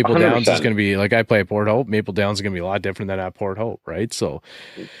Maple 100%. Downs is going to be, like I play at Port Hope, Maple Downs is going to be a lot different than at Port Hope, right? So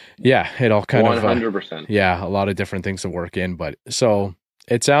yeah, it all kind 100%. yeah, a lot of different things to work in. But so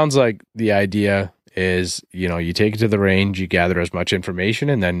it sounds like the idea is, you take it to the range, you gather as much information,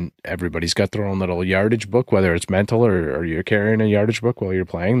 and then everybody's got their own little yardage book, whether it's mental or you're carrying a yardage book while you're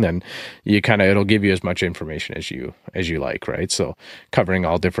playing, then it'll give you as much information as you like, right? So covering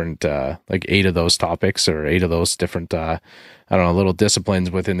all different, like 8 of those topics or 8 of those different, little disciplines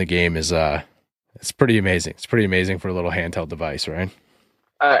within the game is, it's pretty amazing. It's pretty amazing for a little handheld device, right?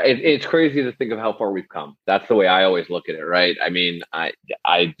 It's crazy to think of how far we've come. That's the way I always look at it, right? I mean, I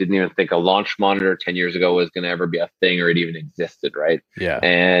didn't even think a launch monitor 10 years ago was going to ever be a thing or it even existed, right? Yeah.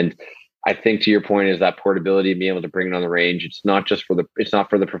 And I think to your point is that portability, being able to bring it on the range. It's not for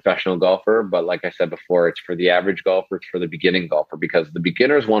the professional golfer, but like I said before, it's for the average golfer. It's for the beginning golfer, because the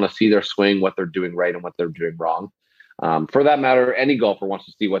beginners want to see their swing, what they're doing right and what they're doing wrong. For that matter, any golfer wants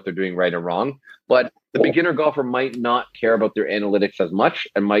to see what they're doing right and wrong, but the beginner golfer might not care about their analytics as much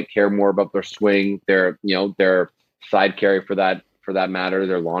and might care more about their swing, their side carry for that matter,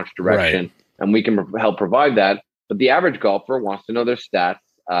 their launch direction. Right. And we can help provide that. But the average golfer wants to know their stats,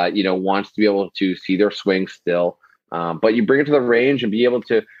 wants to be able to see their swing still. But you bring it to the range and be able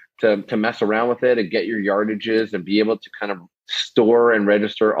to mess around with it and get your yardages and be able to kind of store and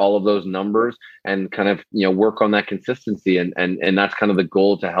register all of those numbers and kind of work on that consistency, and that's kind of the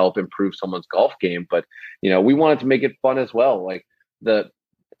goal, to help improve someone's golf game. But we wanted to make it fun as well. Like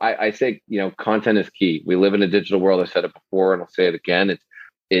I say content is key. We live in a digital world. I said it before and I'll say it again.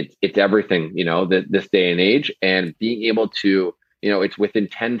 It's everything this day and age, and being able to it's within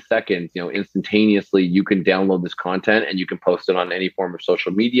 10 seconds, instantaneously you can download this content and you can post it on any form of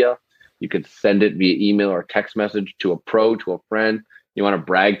social media. You could send it via email or text message to a pro, to a friend. You want to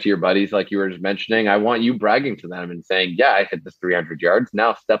brag to your buddies, like you were just mentioning. I want you bragging to them and saying, yeah, I hit this 300 yards.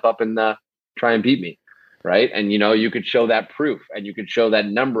 Now step up and try and beat me. Right. And, you could show that proof, and you could show that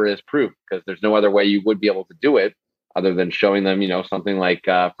number as proof, because there's no other way you would be able to do it other than showing them, something like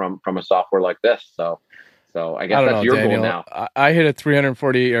from a software like this. So I guess that's your Daniel, goal now. I hit a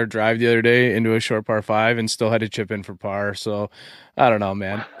 348-yard drive the other day into a short par 5 and still had to chip in for par. So I don't know,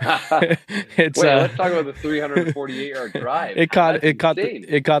 man. Let's talk about the 348-yard drive. It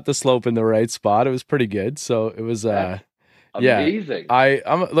caught the slope in the right spot. It was pretty good. So it was amazing. Yeah.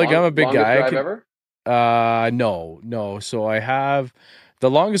 I'm a big guy. Drive ever? No. So I have. The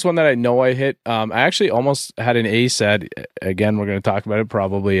longest one that I know I hit, I actually almost had an ace at, again, we're going to talk about it,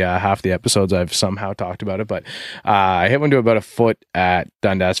 probably half the episodes I've somehow talked about it, but I hit one to about a foot at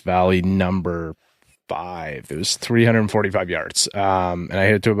Dundas Valley number 5. It was 345 yards, and I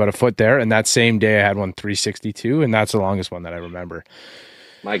hit it to about a foot there, and that same day I had one 362, and that's the longest one that I remember.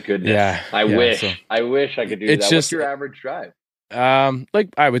 My goodness. Yeah. I wish I could do that. What's your average drive? Like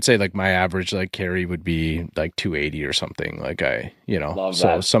I would say, like my average carry would be like 280 or something. Like Love so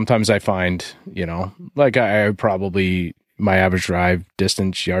that. Sometimes I find, like I probably, my average drive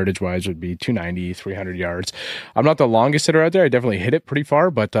distance yardage wise would be 290, 300 yards. I'm not the longest hitter out there. I definitely hit it pretty far,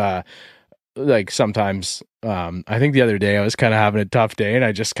 but like sometimes, I think the other day I was kind of having a tough day and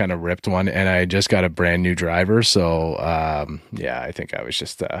I just kind of ripped one, and I just got a brand new driver. So, I think I was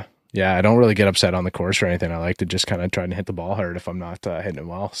just, I don't really get upset on the course or anything. I like to just kind of try to hit the ball hard if I'm not hitting it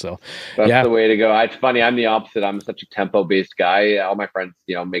well. So that's the way to go. It's funny. I'm the opposite. I'm such a tempo based guy. All my friends,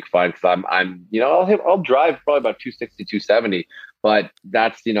 make fun because I'm, I'll drive probably about 260, 270, but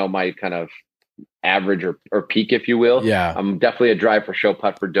that's, my kind of average or peak, if you will. Yeah. I'm definitely a drive for show,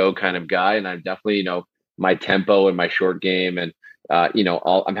 putt for dough kind of guy. And I'm definitely, my tempo and my short game, and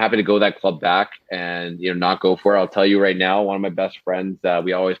I'm happy to go that club back and not go for it. I'll tell you right now, one of my best friends,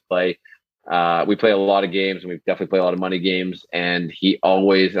 we always play. We play a lot of games, and we definitely play a lot of money games. And he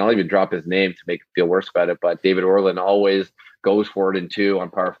always, and I'll even drop his name to make it feel worse about it, but David Orland always goes for it in 2 on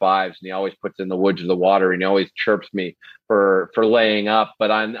par 5s, and he always puts in the woods or the water, and he always chirps me for laying up.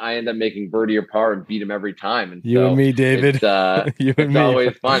 But I end up making birdie or par and beat him every time. And you and me, David. It's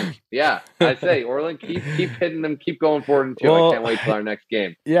always fun. Yeah, I say, Orland, keep hitting them, keep going for it in 2. Well, I can't wait till our next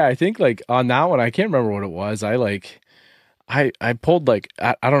game. Yeah, I think on that one, I can't remember what it was. I pulled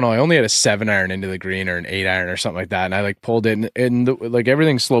I don't know. I only had a 7-iron into the green or an 8-iron or something like that, and I pulled it, and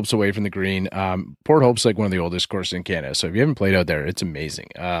everything slopes away from the green. Port Hope's one of the oldest courses in Canada, so if you haven't played out there, it's amazing.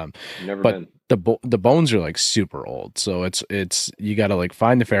 Never been. The bones are super old, so it's you got to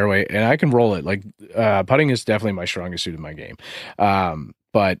find the fairway, and I can roll it. Putting is definitely my strongest suit in my game.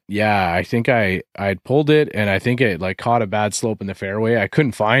 But yeah, I think I'd pulled it, and I think it like caught a bad slope in the fairway. I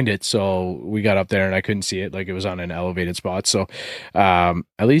couldn't find it, so we got up there and I couldn't see it. Like it was on an elevated spot. So at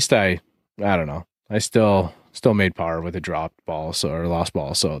least I don't know. I still made par with a dropped ball, so or lost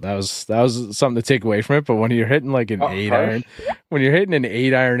ball. So that was something to take away from it. But when you're hitting like an 8-iron, when you're hitting an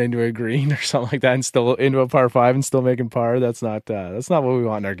 8-iron into a green or something like that, and still into a par 5 and still making par, that's not what we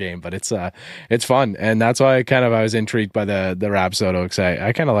want in our game. But it's fun, and that's why I was intrigued by the Rapsodo, because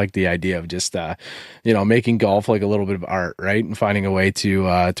I kind of like the idea of just making golf like a little bit of art, right, and finding a way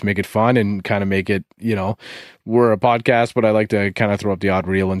to make it fun and kind of make it we're a podcast, but I like to kind of throw up the odd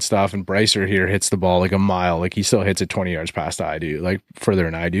reel and stuff. And Brycer here hits the ball like a mile. Like he still hits it 20 yards past I do, like further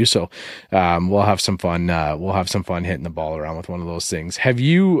than I do. So we'll have some fun. We'll have some fun hitting the ball around with one of those things. Have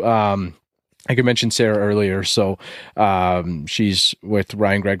you, I could mention Sarah earlier. So she's with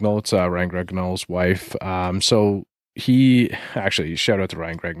Ryan Gregnell. It's Ryan Gregnell's wife. So he actually, shout out to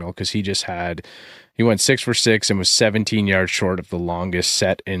Ryan Gregnell, because he went 6 for 6 and was 17 yards short of the longest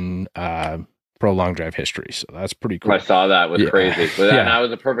set in pro long drive history. So that's pretty cool. I saw that. It was crazy. But that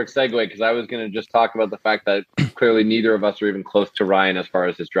was a perfect segue, because I was going to just talk about the fact that clearly neither of us are even close to Ryan as far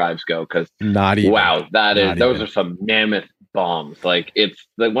as his drives go. Because wow, those are some mammoth bombs. Like it's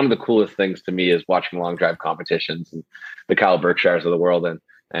like one of the coolest things to me is watching long drive competitions and the Kyle Berkshires of the world. And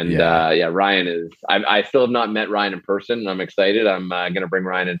Ryan is. I still have not met Ryan in person, and I'm excited. I'm going to bring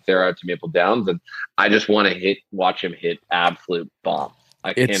Ryan and Sarah out to Maple Downs, and I just want to watch him hit absolute bombs.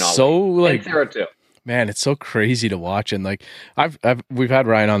 It's so like, and Sarah too. Man, it's so crazy to watch. And like we've had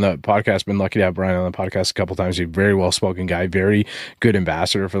Ryan on the podcast, been lucky to have Ryan on the podcast a couple times. He's a very well-spoken guy, very good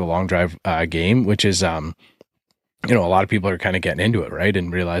ambassador for the long drive game, which is, a lot of people are kind of getting into it, right?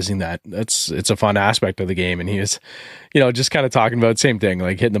 And realizing that it's a fun aspect of the game. And he was, just kind of talking about the same thing,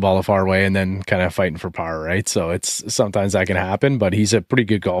 like hitting the ball a far way and then kind of fighting for par, right? So it's sometimes that can happen, but he's a pretty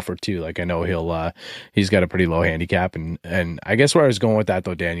good golfer too. Like I know he's got a pretty low handicap. And I guess where I was going with that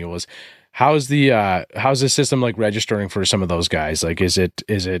though, Daniel, was how's the system like registering for some of those guys? Like, is it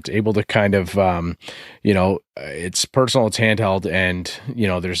able to kind of, it's personal, it's handheld, and,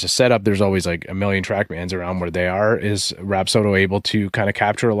 there's a setup, there's always like a million TrackMans around where they are. Is Rapsodo able to kind of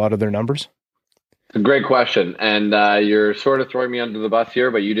capture a lot of their numbers? It's a great question. And you're sort of throwing me under the bus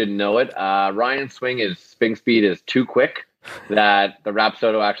here, but you didn't know it. Ryan's swing speed is too quick that the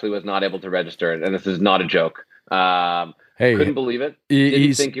Rapsodo actually was not able to register it. And this is not a joke. Hey, couldn't believe it.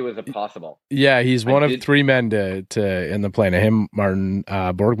 Didn't think it was impossible. Yeah, he's one of 3 men to in the Planet. Him, Martin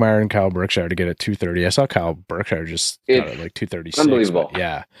Borgmeyer, and Kyle Berkshire to get at 230. I saw Kyle Berkshire just got it like 236. Unbelievable.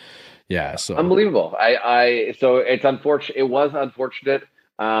 Yeah. So unbelievable. So it's unfortunate. It was unfortunate,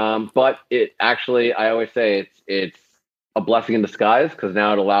 but it actually, I always say it's a blessing in disguise, because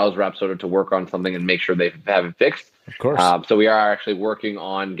now it allows Rapsodo to work on something and make sure they have it fixed. Of course. So we are actually working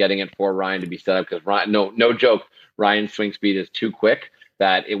on getting it for Ryan to be set up, because Ryan, no joke, Ryan's swing speed is too quick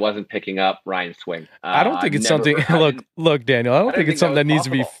that it wasn't picking up Ryan's swing. I don't think it's something. Look, Daniel. I don't think it's something that needs to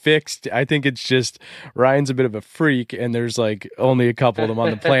be fixed. I think it's just Ryan's a bit of a freak, and there's like only a couple of them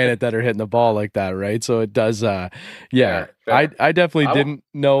on the planet that are hitting the ball like that, right? So it does. Fair. I definitely didn't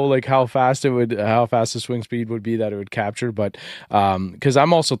know like how fast the swing speed would be that it would capture, but because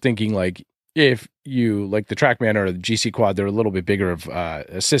I'm also thinking like, if you like the TrackMan or the GC Quad, they're a little bit bigger of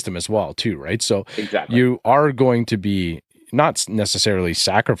a system as well too, right? So exactly. You are going to be not necessarily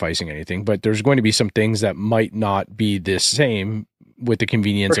sacrificing anything, but there's going to be some things that might not be the same with the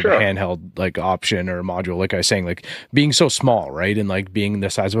convenience of a handheld like option or module. Like I was saying, like being so small, right? And like being the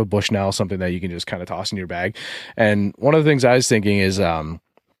size of a Bushnell, something that you can just kind of toss in your bag. And one of the things I was thinking is,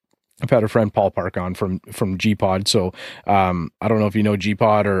 I've had a friend Paul Park on from G-Pod. So I don't know if you know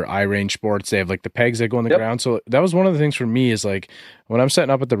G-Pod or iRange Sports. They have like the pegs that go on the ground. So that was one of the things for me is like when I'm setting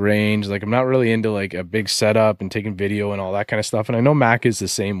up at the range, like I'm not really into like a big setup and taking video and all that kind of stuff. And I know Mac is the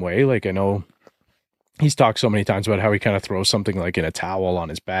same way. Like I know he's talked so many times about how he kind of throws something like in a towel on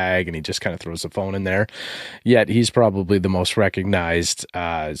his bag and he just kind of throws the phone in there. Yet he's probably the most recognized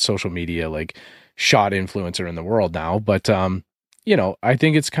social media like shot influencer in the world now. But I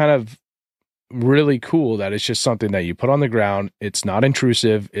think it's kind of really cool that it's just something that you put on the ground. It's not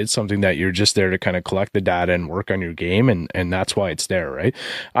intrusive. It's something that you're just there to kind of collect the data and work on your game. And that's why it's there, right?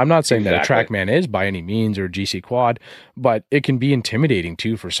 I'm not saying that a TrackMan is by any means or GC Quad, but it can be intimidating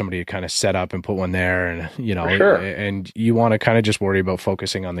too for somebody to kind of set up and put one there. And, and you want to kind of just worry about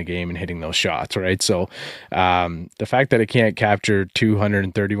focusing on the game and hitting those shots, right? So the fact that it can't capture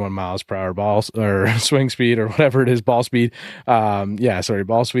 231 miles per hour balls or swing speed or whatever it is, ball speed.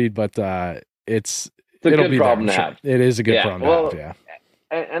 Ball speed, but it'll a good be problem there, to have. It is a good problem to have. Yeah.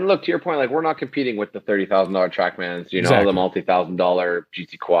 and look, to your point, like we're not competing with the $30,000 TrackMans, Exactly. the multi-$1,000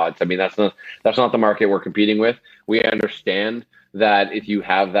 GC quads. I mean, that's not the market we're competing with. We understand that if you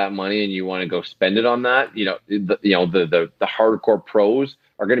have that money and you want to go spend it on that, the hardcore pros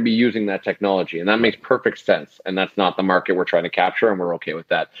are going to be using that technology, and that makes perfect sense. And that's not the market we're trying to capture, and we're okay with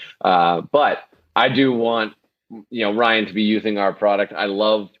that. But I do want Ryan to be using our product. I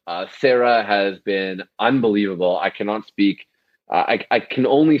love Sarah has been unbelievable. I cannot speak. I can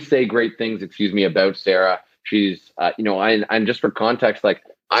only say great things, about Sarah. She's, and just for context, like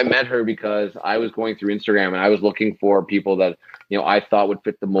I met her because I was going through Instagram and I was looking for people that, I thought would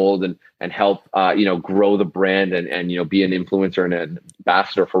fit the mold and help, grow the brand and be an influencer and an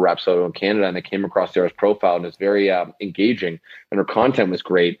ambassador for Rapsodo in Canada. And I came across Sarah's profile and it's very engaging and her content was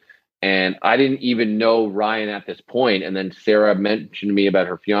great. And I didn't even know Ryan at this point. And then Sarah mentioned to me about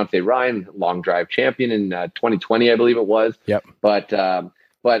her fiance, Ryan, long drive champion in 2020, I believe it was. Yep. But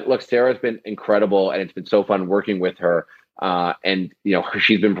look, Sarah's been incredible and it's been so fun working with her. And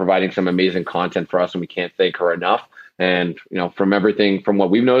she's been providing some amazing content for us and we can't thank her enough. And, from what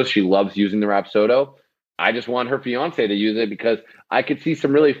we've noticed, she loves using the Rapsodo. I just want her fiance to use it because I could see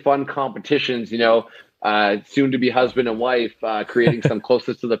some really fun competitions, soon to be husband and wife, creating some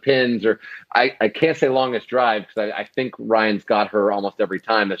closest to the pins, or I can't say longest drive because I think Ryan's got her almost every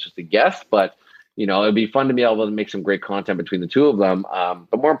time. That's just a guess, but it'd be fun to be able to make some great content between the two of them.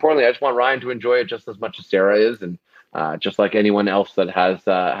 But more importantly, I just want Ryan to enjoy it just as much as Sarah is, and just like anyone else that has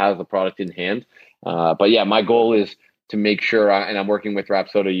the product in hand. But yeah, my goal is to make sure, and I'm working with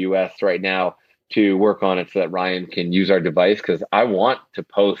Rapsodo US right now to work on it so that Ryan can use our device because I want to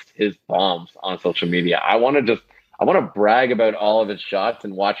post his bombs on social media. I want to brag about all of his shots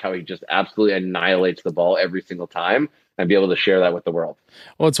and watch how he just absolutely annihilates the ball every single time and be able to share that with the world.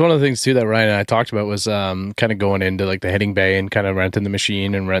 Well, it's one of the things too that Ryan and I talked about was kind of going into like the hitting bay and kind of renting the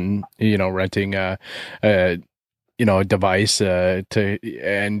machine and renting a device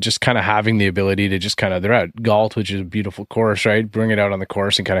and just kind of having the ability to just kind of, they're at Galt, which is a beautiful course, right? Bring it out on the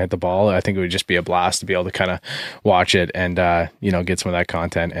course and kind of hit the ball. I think it would just be a blast to be able to kind of watch it and, get some of that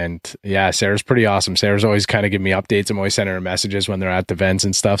content. And yeah, Sarah's pretty awesome. Sarah's always kind of giving me updates. I'm always sending her messages when they're at the events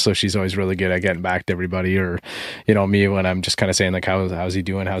and stuff. So she's always really good at getting back to everybody or, me when I'm just kind of saying like, how's he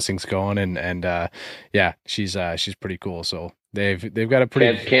doing? How's things going? And yeah, she's pretty cool. So they've got a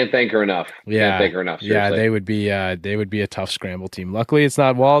pretty can't thank her enough. Yeah, can't thank her enough. Seriously. Yeah, they would be a tough scramble team. Luckily, it's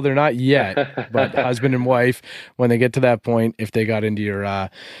not. Well, they're not yet. But husband and wife, when they get to that point, if they got into your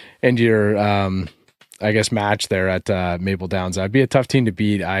I guess match there at Maple Downs, that'd be a tough team to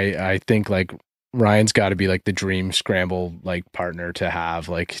beat. I think like Ryan's got to be like the dream scramble like partner to have.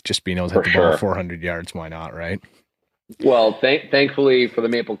 Like just being able to hit the ball 400 yards. Why not? Right. Well, thankfully for the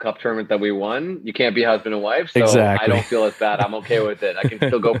Maple Cup tournament that we won, you can't be husband and wife, so exactly. I don't feel as bad. I'm okay with it. I can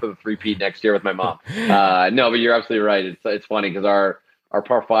still go for the 3-peat next year with my mom. No, but you're absolutely right. It's funny because our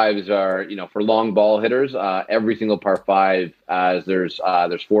par fives are, for long ball hitters, every single par five, as there's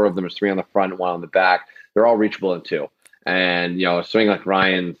 4 of them, there's 3 on the front, 1 on the back. They're all reachable in 2. And, a swing like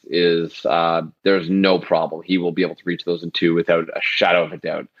Ryan's is, there's no problem. He will be able to reach those in 2 without a shadow of a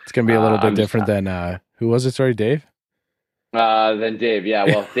doubt. It's going to be a little bit different than, who was it? Sorry, Dave? Then Dave, yeah.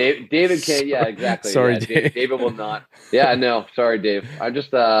 Well, David can't. Yeah, exactly. Sorry, yeah, Dave. David will not. Yeah, no, sorry, Dave. I'm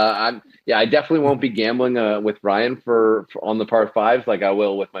just. I definitely won't be gambling with Ryan for on the par fives like I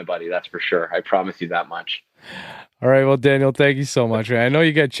will with my buddy. That's for sure. I promise you that much. All right, well, Daniel, thank you so much, man. I know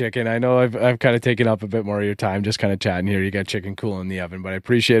you got chicken. I know I've kind of taken up a bit more of your time just kind of chatting here. You got chicken cooling in the oven, but I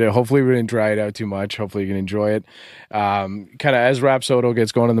appreciate it. Hopefully we didn't dry it out too much. Hopefully you can enjoy it. Kind of as Rapsodo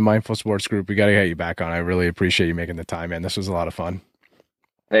gets going in the Mindful Sports group, we got to get you back on. I really appreciate you making the time, man. This was a lot of fun.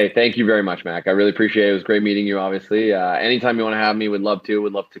 Hey, thank you very much, Mac. I really appreciate it. It was great meeting you, obviously. Anytime you want to have me, would love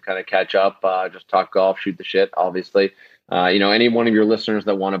to kind of catch up, just talk golf, shoot the shit, obviously. Any one of your listeners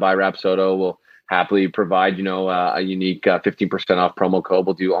that want to buy Rapsodo will happily provide, a unique 15% off promo code.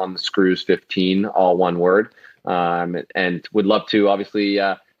 We'll do on the screws 15, all one word. And would love to obviously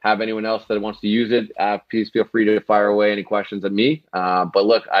have anyone else that wants to use it. Please feel free to fire away any questions at me. But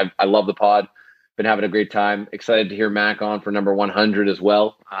look, I love the pod. Been having a great time. Excited to hear Mac on for number 100 as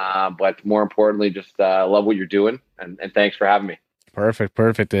well. But more importantly, just love what you're doing. And thanks for having me.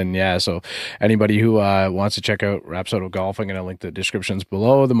 Perfect. And yeah, so anybody who wants to check out Rapsodo Golf, I'm going to link the descriptions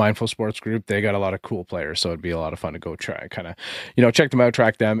below. The Mindful Sports group, they got a lot of cool players, so it'd be a lot of fun to go try, kind of, check them out,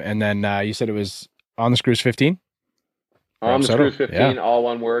 track them. And then you said it was on the screws 15? On the screws 15, all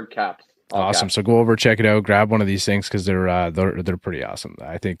one word, caps. Awesome. So go over, check it out, grab one of these things because they're pretty awesome.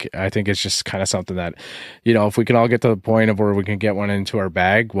 I think it's just kind of something that, if we can all get to the point of where we can get one into our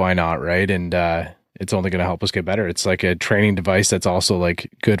bag, why not, right? And it's only going to help us get better. It's like a training device that's also like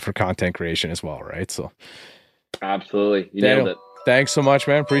good for content creation as well, right? So absolutely. You Daniel, nailed it. Thanks so much,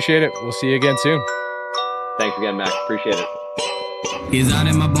 man. Appreciate it. We'll see you again soon. Thanks again, Max. Appreciate it. He's out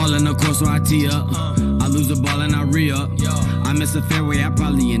in my ball and of course so I tee up. I lose the ball and I re-up. I miss a fairway, I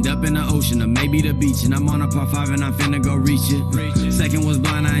probably end up in the ocean or maybe the beach. And I'm on a par 5 and I'm finna go reach it. Second was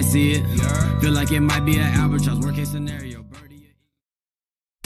blind, I ain't see it. Feel like it might be an albatross, worst case scenario.